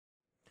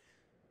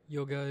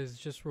Yo guys,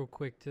 just real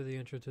quick to the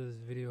intro to this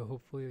video.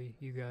 Hopefully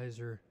you guys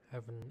are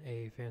having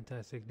a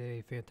fantastic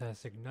day,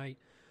 fantastic night.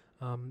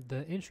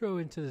 The intro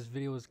into this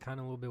video is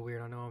kind of a little bit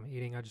weird. I know I'm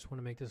eating. I just want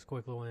to make this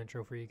quick little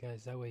intro for you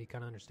guys. That way you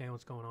kind of understand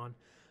what's going on.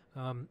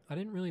 I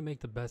didn't really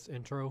make the best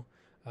intro,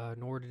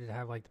 nor did it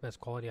have like the best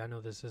quality. I know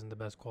this isn't the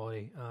best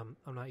quality.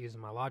 I'm not using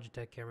my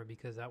Logitech camera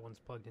because that one's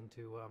plugged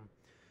into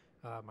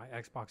my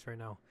Xbox right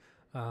now.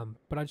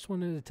 But I just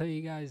wanted to tell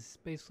you guys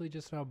basically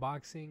just an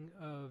unboxing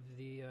of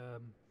the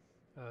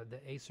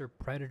Acer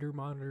Predator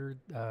monitor,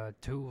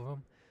 two of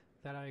them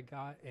that I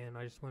got, and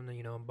I just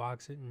wanted to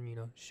unbox it and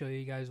show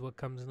you guys what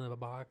comes in the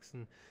box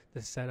and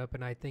the setup.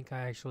 And I think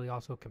I actually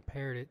also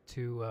compared it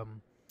to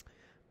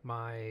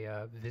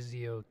my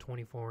Vizio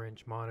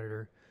 24-inch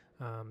monitor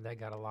that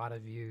got a lot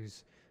of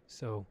views.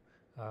 So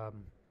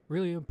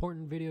really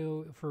important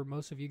video for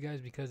most of you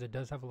guys because it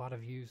does have a lot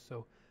of views,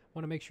 so I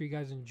want to make sure you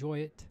guys enjoy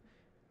it.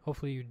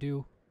 Hopefully you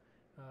do.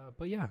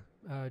 But yeah,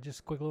 just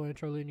a quick little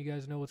intro letting you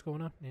guys know what's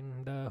going on,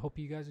 and hope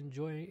you guys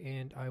enjoy,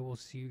 and I will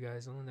see you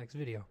guys on the next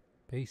video.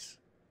 Peace.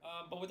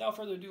 But without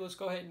further ado, let's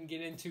go ahead and get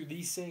into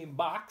the same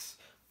box,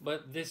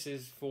 but this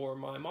is for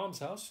my mom's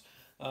house.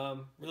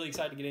 Really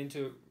excited to get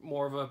into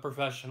more of a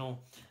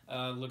professional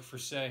look for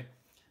say.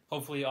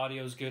 Hopefully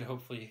audio is good,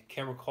 hopefully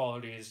camera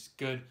quality is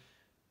good.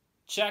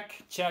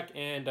 Check,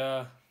 and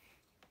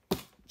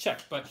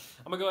check. But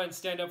I'm going to go ahead and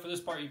stand up for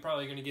this part. You're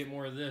probably going to get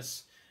more of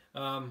this.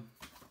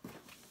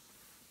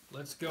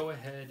 Let's go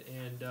ahead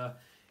and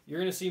you're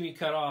going to see me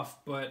cut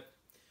off, but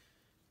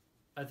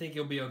I think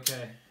you'll be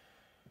okay.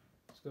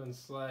 Let's go ahead and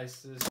slice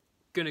this.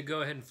 Going to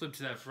go ahead and flip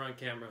to that front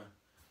camera.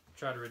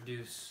 Try to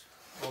reduce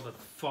all the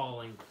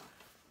falling,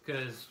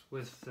 because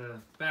with the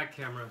back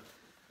camera.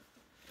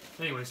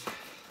 Anyways,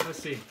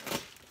 let's see.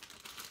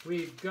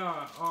 We've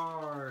got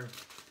our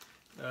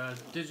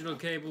digital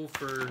cable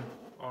for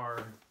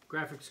our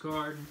graphics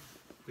card,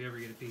 if we ever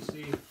get a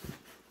PC.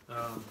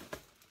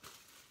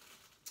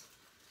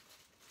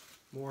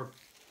 More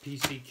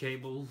PC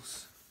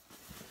cables.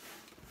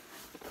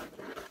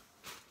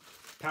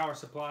 Power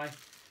supply,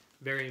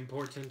 very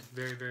important,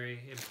 very,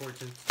 very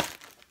important.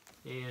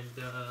 And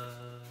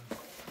of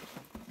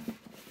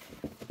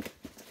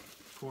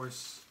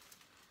course,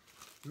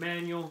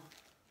 manual.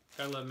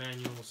 I love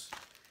manuals.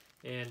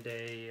 And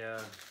a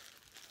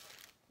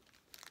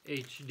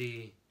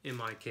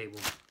HDMI cable.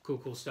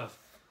 Cool stuff.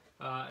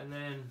 And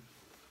then,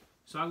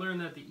 so I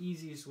learned that the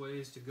easiest way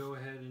is to go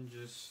ahead and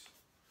just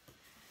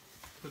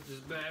put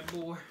this bad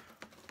boy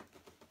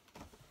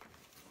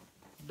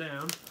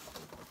down.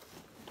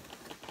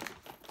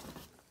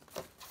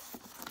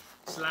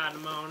 Slide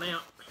them on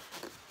out.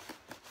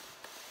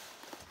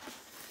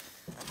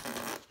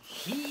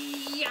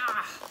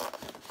 Hee-yah!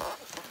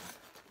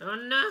 Oh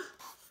no!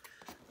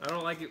 I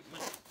don't like it.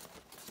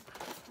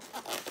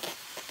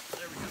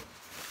 There we go.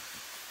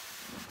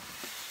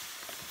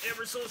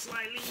 Ever so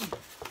slightly.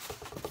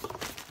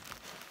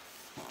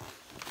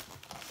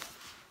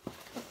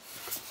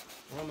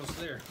 We're almost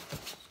there.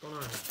 What's going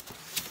on here?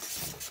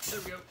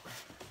 There we go.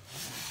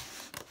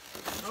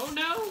 Oh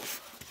no!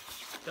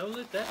 Don't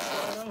let that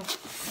slide off.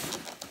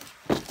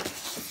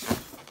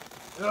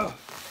 Oh,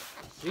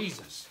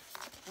 Jesus.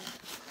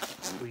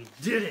 We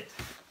did it!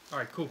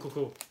 Alright,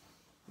 cool.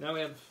 Now we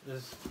have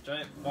this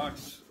giant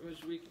box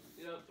which we can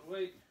get out the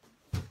way.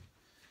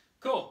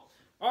 Cool.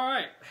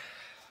 Alright.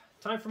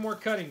 Time for more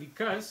cutting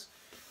because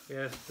we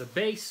have the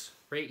base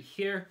right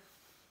here.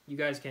 You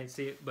guys can't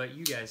see it, but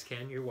you guys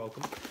can. You're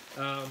welcome.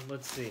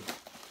 Let's see.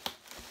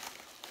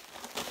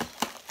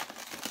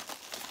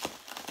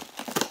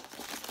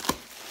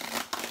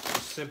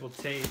 Simple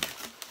tape.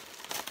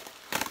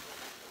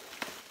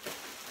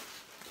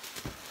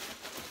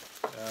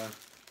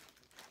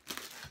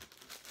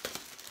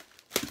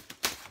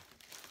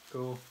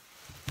 Cool.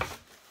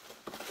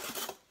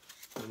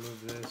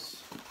 Remove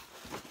this.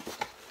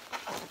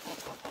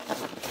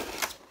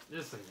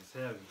 This thing is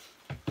heavy.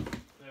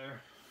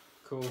 There.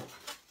 Cool.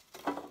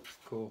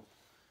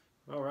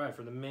 Alright,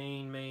 for the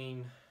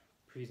main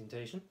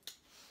presentation,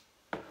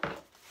 I'm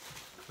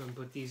going to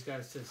put these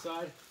guys to the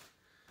side.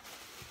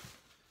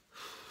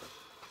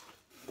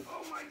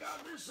 Oh my god,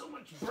 there's so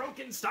much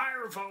broken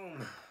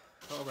styrofoam!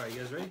 Alright,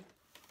 you guys ready?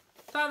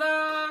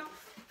 Ta-da!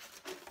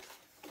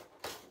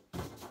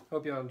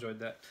 Hope y'all enjoyed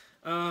that.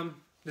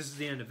 This is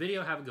the end of the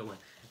video. Have a good one.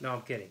 No,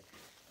 I'm kidding.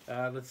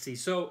 Let's see.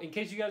 So, in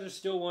case you guys are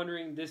still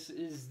wondering, this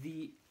is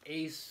the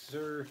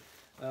Acer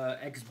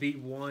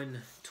XB1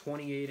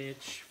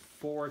 28-inch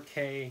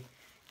 4K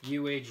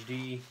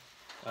UHD,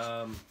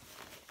 1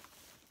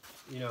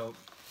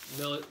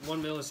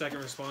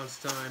 millisecond response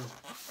time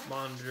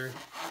monitor.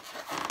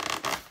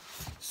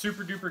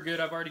 Super duper good.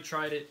 I've already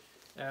tried it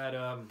at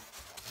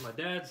my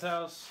dad's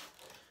house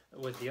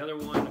with the other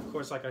one. Of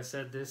course, like I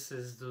said, this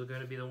is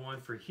going to be the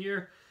one for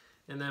here.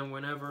 And then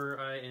whenever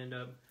I end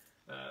up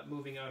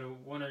moving out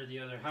of one or the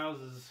other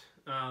houses,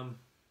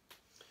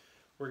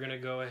 we're going to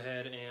go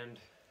ahead and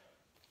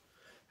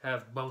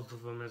have both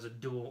of them as a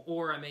dual,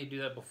 or I may do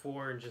that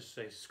before and just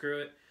say screw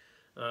it.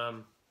 My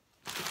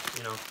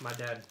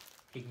dad,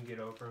 he can get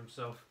over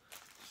himself.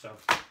 So,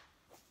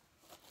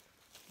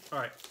 all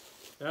right.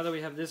 Now that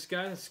we have this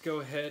guy, let's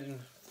go ahead and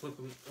flip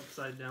him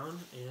upside down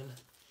and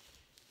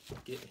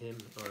get him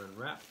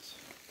unwrapped.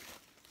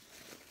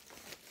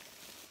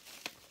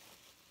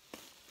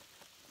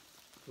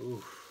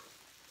 Ooh,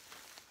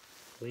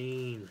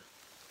 clean.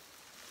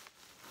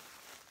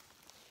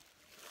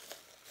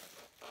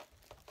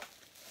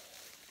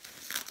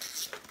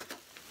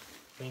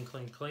 Clean,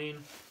 clean,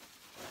 clean.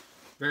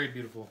 Very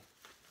beautiful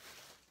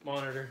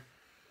monitor.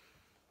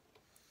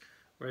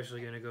 We're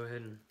actually going to go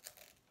ahead and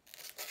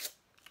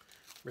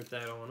rip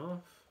that on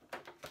off.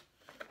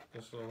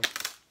 This little,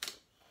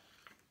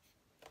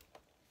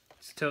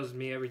 this tells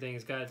me everything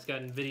it's got. It's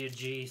got NVIDIA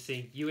G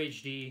Sync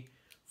UHD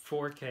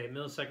 4K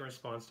millisecond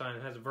response time.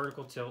 It has a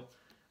vertical tilt,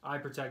 eye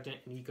protectant,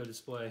 and eco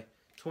display.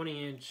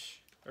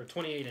 20-inch or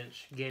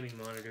 28-inch gaming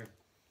monitor.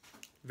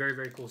 Very,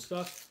 very cool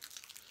stuff.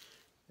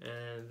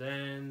 And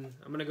then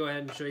I'm gonna go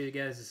ahead and show you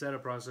guys the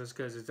setup process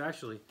because it's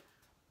actually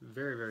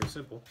very, very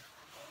simple.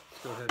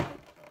 Let's go ahead and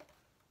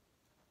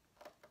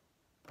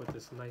put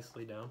this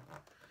nicely down.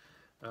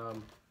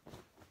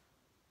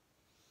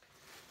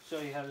 Show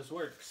you how this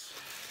works.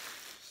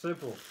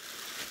 Simple.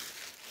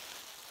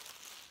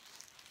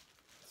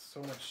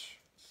 So much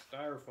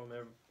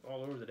styrofoam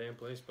all over the damn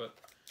place, but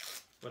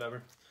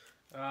whatever.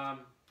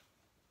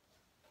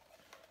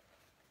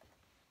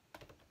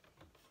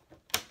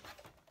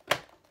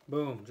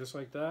 Boom, just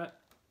like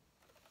that.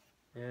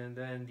 And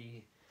then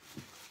the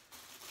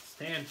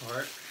stand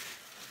part,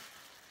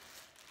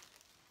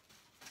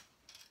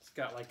 it's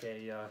got like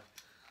a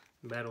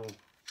metal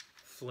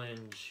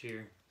flange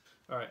here.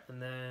 All right,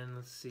 and then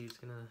let's see, it's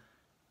gonna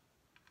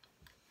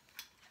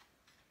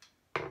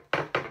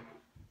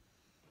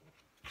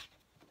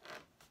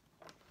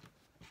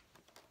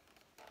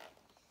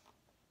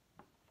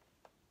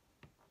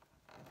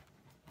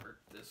work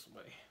this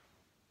way.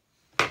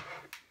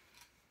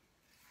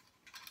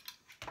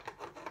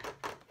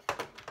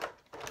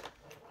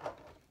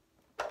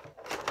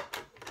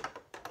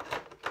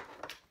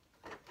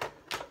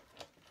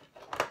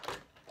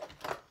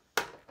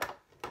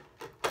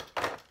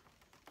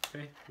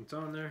 Okay, it's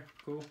on there,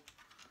 cool.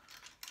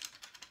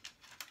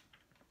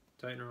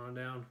 Tighten her on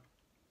down.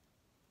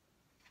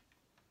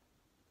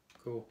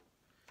 Cool.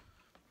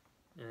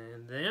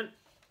 And then,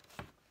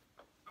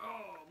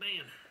 oh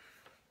man,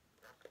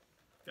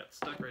 got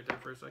stuck right there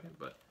for a second,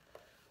 but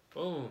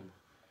boom.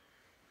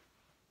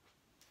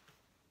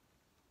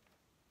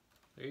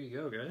 There you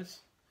go,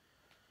 guys.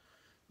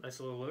 Nice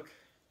little look.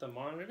 The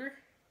monitor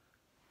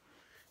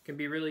can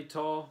be really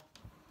tall,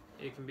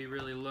 it can be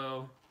really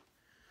low.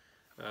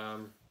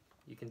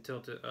 You can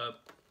tilt it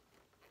up,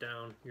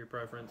 down, your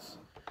preference.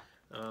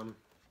 If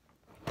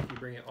you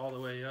bring it all the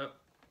way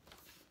up,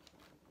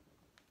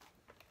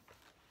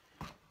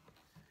 you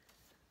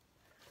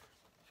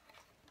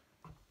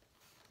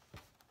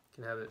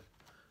can have it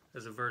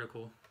as a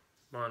vertical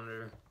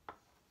monitor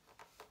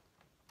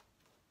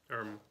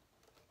or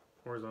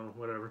horizontal,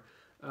 whatever.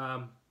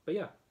 But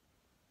yeah,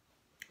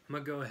 I'm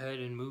gonna go ahead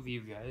and move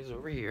you guys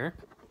over here.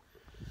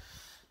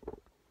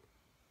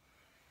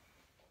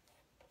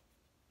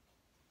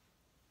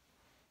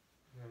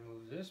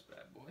 This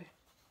bad boy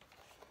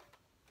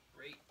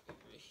right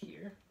over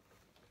here.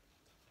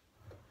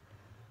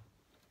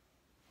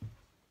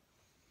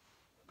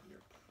 You're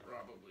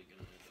probably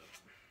gonna end up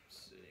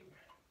sitting.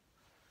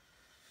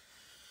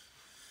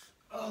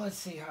 Oh, let's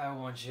see how I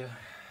want you.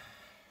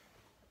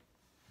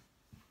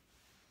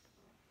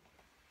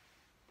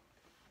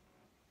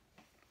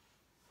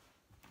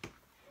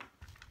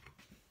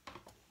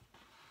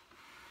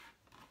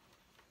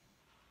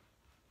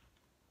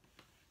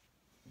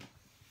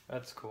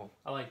 That's cool.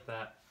 I like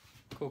that.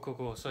 Cool, cool,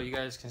 cool. So you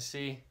guys can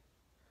see,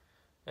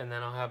 and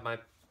then I'll have my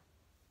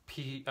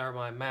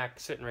my Mac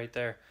sitting right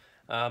there.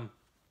 But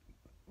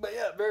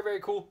yeah, very, very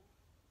cool.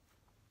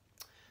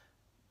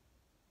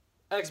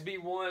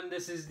 XB1.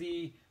 This is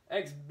the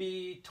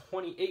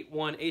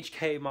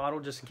XB281HK model,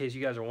 just in case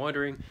you guys are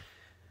wondering.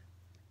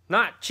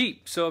 Not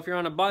cheap. So if you're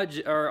on a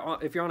budget, or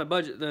if you're on a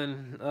budget,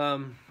 then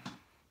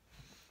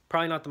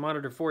probably not the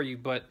monitor for you.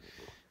 But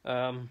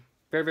very,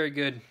 very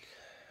good.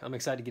 I'm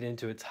excited to get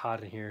into it. It's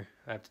hot in here.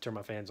 I have to turn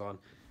my fans on.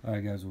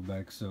 Alright guys, we're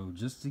back. So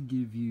just to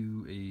give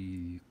you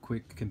a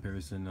quick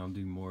comparison, I'll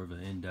do more of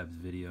an in-depth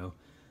video,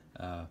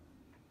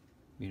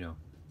 you know,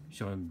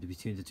 showing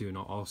between the two, and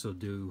I'll also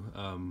do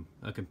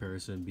a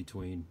comparison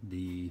between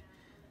the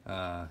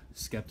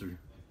Scepter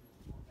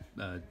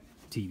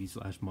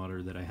TV /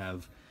 monitor that I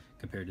have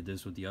compared to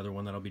this with the other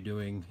one that I'll be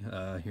doing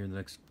here in the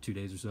next 2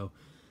 days or so.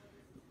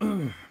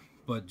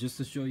 But just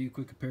to show you a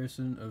quick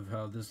comparison of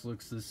how this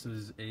looks, this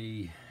is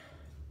a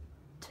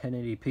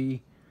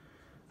 1080p.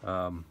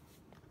 Go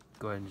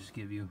ahead and just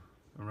give you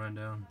a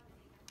rundown.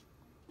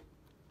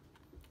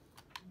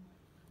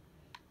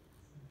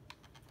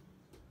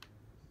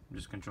 I'm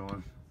just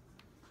controlling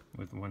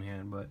with one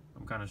hand, but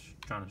I'm kind of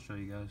trying to show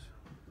you guys.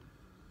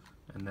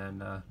 And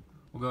then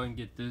we'll go ahead and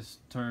get this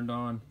turned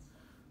on,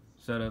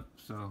 set up.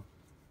 So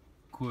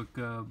quick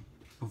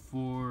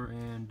before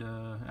and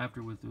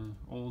after with the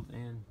old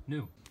and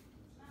new.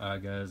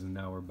 Alright guys, and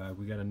now we're back.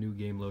 We got a new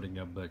game loading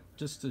up, but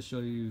just to show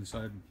you,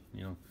 so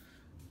you know,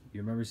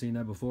 you remember seeing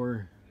that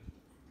before?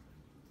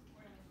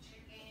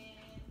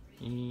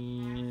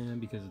 And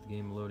because of the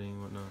game loading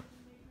and whatnot.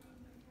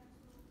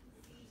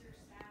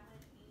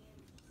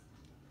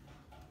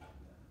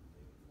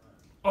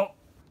 Oh!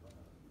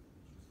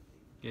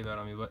 Gave out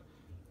on me, but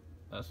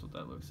that's what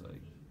that looks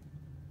like.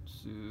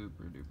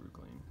 Super duper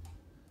clean.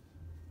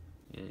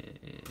 Yeah.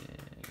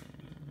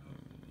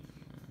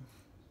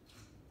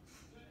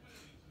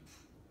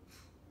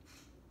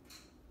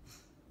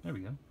 There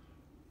we go.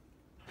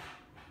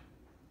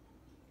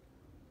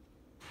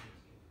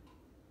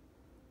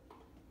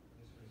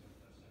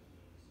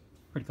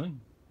 Pretty clean.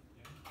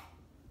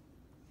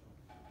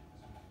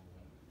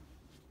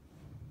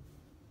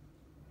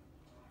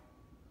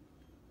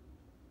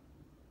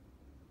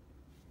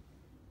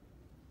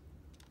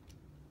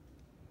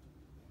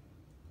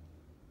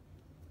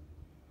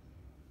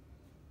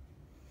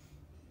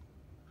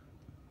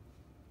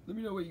 Let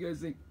me know what you guys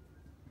think.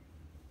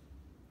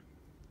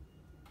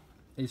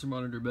 Acer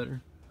monitor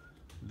better?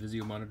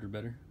 Vizio monitor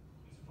better?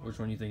 Which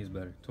one do you think is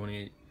better?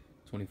 28,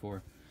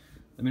 24?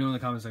 Let me know in the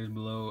comment section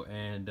below.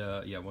 And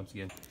yeah, once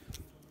again,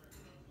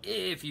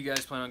 if you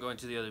guys plan on going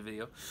to the other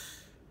video,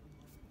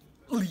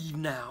 leave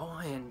now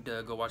and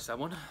go watch that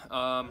one.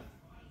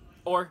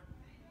 Or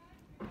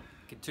you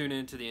can tune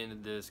in to the end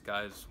of this,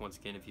 guys. Once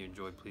again, if you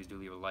enjoyed, please do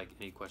leave a like.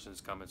 Any questions,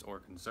 comments, or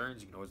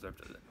concerns, you can always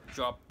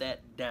drop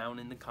that down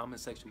in the comment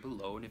section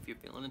below. And if you're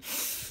feeling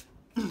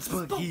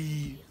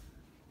spunky,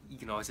 you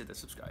can always hit the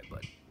subscribe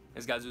button.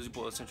 As guys, it was your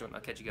boy Central, and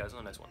I'll catch you guys on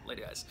the next one.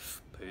 Later, guys.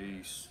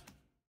 Peace.